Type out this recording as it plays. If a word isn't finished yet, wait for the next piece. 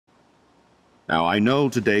Now, I know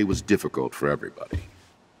today was difficult for everybody,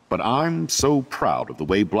 but I'm so proud of the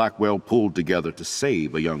way Blackwell pulled together to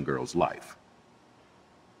save a young girl's life.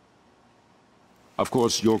 Of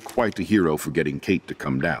course, you're quite a hero for getting Kate to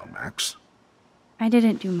come down, Max. I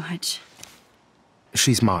didn't do much.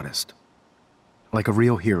 She's modest. Like a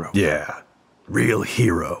real hero. Yeah, real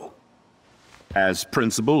hero. As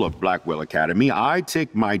principal of Blackwell Academy, I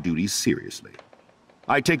take my duties seriously.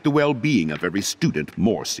 I take the well-being of every student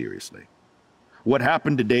more seriously. What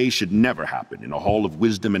happened today should never happen in a hall of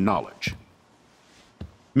wisdom and knowledge.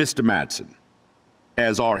 Mr. Madsen,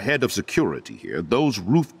 as our head of security here, those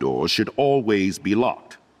roof doors should always be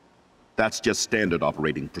locked. That's just standard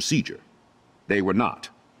operating procedure. They were not,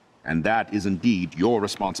 and that is indeed your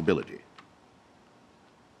responsibility.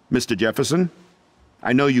 Mr. Jefferson,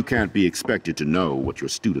 I know you can't be expected to know what your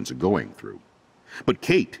students are going through, but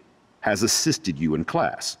Kate has assisted you in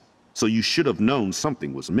class, so you should have known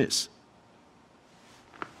something was amiss.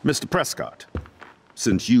 Mr. Prescott,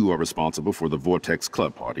 since you are responsible for the Vortex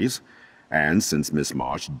Club parties, and since Miss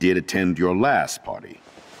Marsh did attend your last party,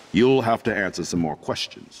 you'll have to answer some more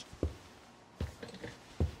questions.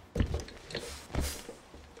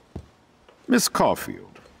 Miss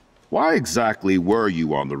Caulfield, why exactly were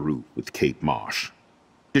you on the route with Kate Marsh?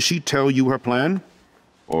 Did she tell you her plan?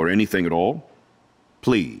 Or anything at all?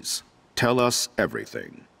 Please, tell us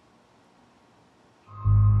everything.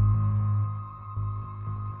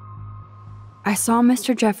 I saw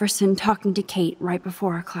Mr. Jefferson talking to Kate right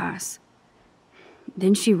before our class.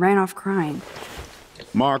 Then she ran off crying.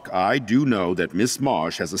 Mark, I do know that Miss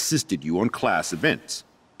Marsh has assisted you on class events.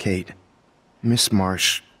 Kate, Miss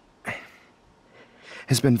Marsh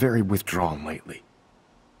has been very withdrawn lately.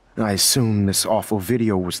 I assume this awful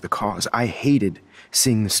video was the cause. I hated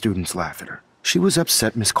seeing the students laugh at her. She was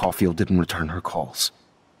upset Miss Caulfield didn't return her calls.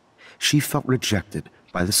 She felt rejected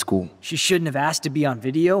by the school. She shouldn't have asked to be on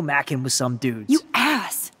video macking with some dudes. You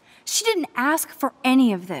ass! She didn't ask for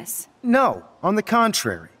any of this. No, on the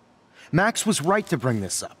contrary. Max was right to bring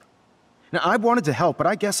this up. Now, I wanted to help, but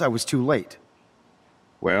I guess I was too late.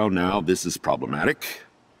 Well, now this is problematic.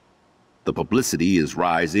 The publicity is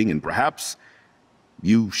rising, and perhaps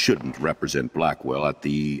you shouldn't represent Blackwell at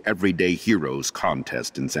the Everyday Heroes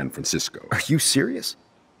contest in San Francisco. Are you serious?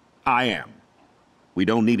 I am. We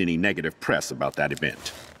don't need any negative press about that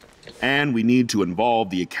event. And we need to involve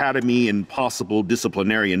the Academy in possible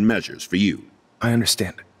disciplinarian measures for you. I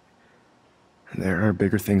understand. There are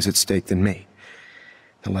bigger things at stake than me.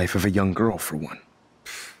 The life of a young girl, for one.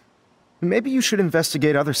 Maybe you should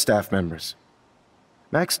investigate other staff members.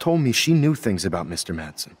 Max told me she knew things about Mr.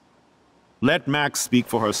 Madsen. Let Max speak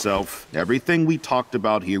for herself. Everything we talked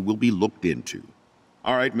about here will be looked into.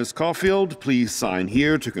 All right, Miss Caulfield, please sign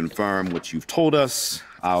here to confirm what you've told us.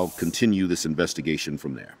 I'll continue this investigation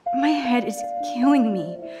from there. My head is killing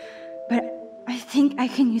me, but I think I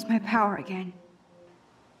can use my power again.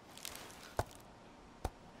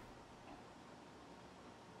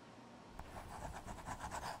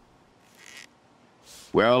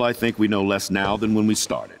 Well, I think we know less now than when we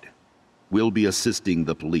started. We'll be assisting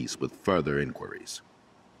the police with further inquiries.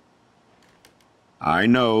 I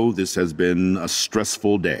know this has been a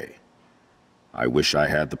stressful day. I wish I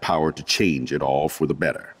had the power to change it all for the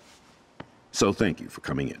better. So thank you for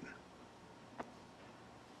coming in.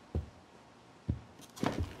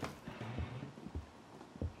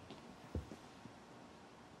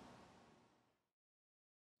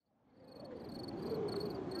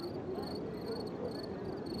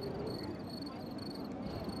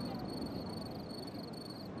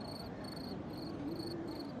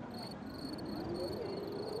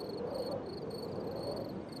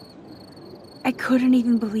 I couldn't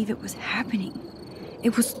even believe it was happening.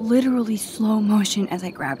 It was literally slow motion as I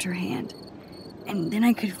grabbed her hand. And then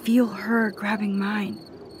I could feel her grabbing mine.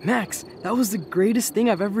 Max, that was the greatest thing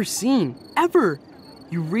I've ever seen. Ever!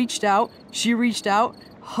 You reached out, she reached out,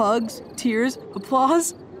 hugs, tears,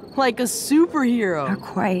 applause. Like a superhero. Not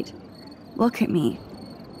quite. Look at me.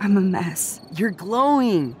 I'm a mess. You're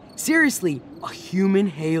glowing. Seriously, a human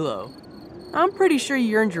halo. I'm pretty sure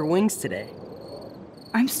you earned your wings today.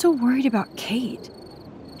 I'm still worried about Kate.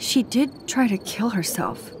 She did try to kill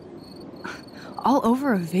herself. All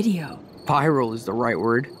over a video. Viral is the right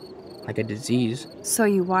word. Like a disease. So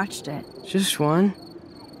you watched it? Just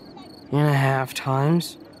 1.5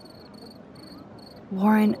 times.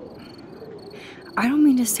 Warren, I don't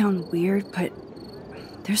mean to sound weird, but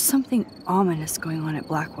there's something ominous going on at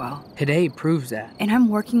Blackwell. Today proves that. And I'm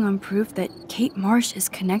working on proof that Kate Marsh is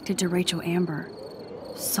connected to Rachel Amber.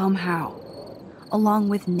 Somehow. Along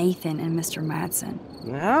with Nathan and Mr. Madsen.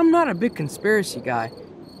 I'm not a big conspiracy guy,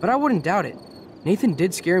 but I wouldn't doubt it. Nathan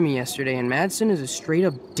did scare me yesterday, and Madsen is a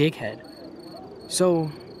straight-up dickhead. So,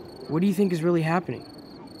 what do you think is really happening?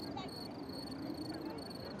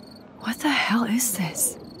 What the hell is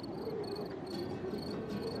this?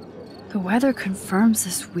 The weather confirms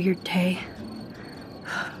this weird day.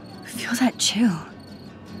 Feel that chill.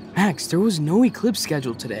 Max, there was no eclipse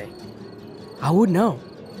scheduled today. I would know.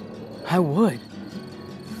 I would.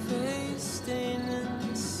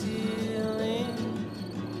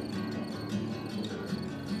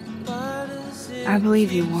 I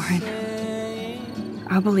believe you, Warren.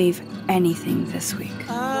 I'll believe anything this week.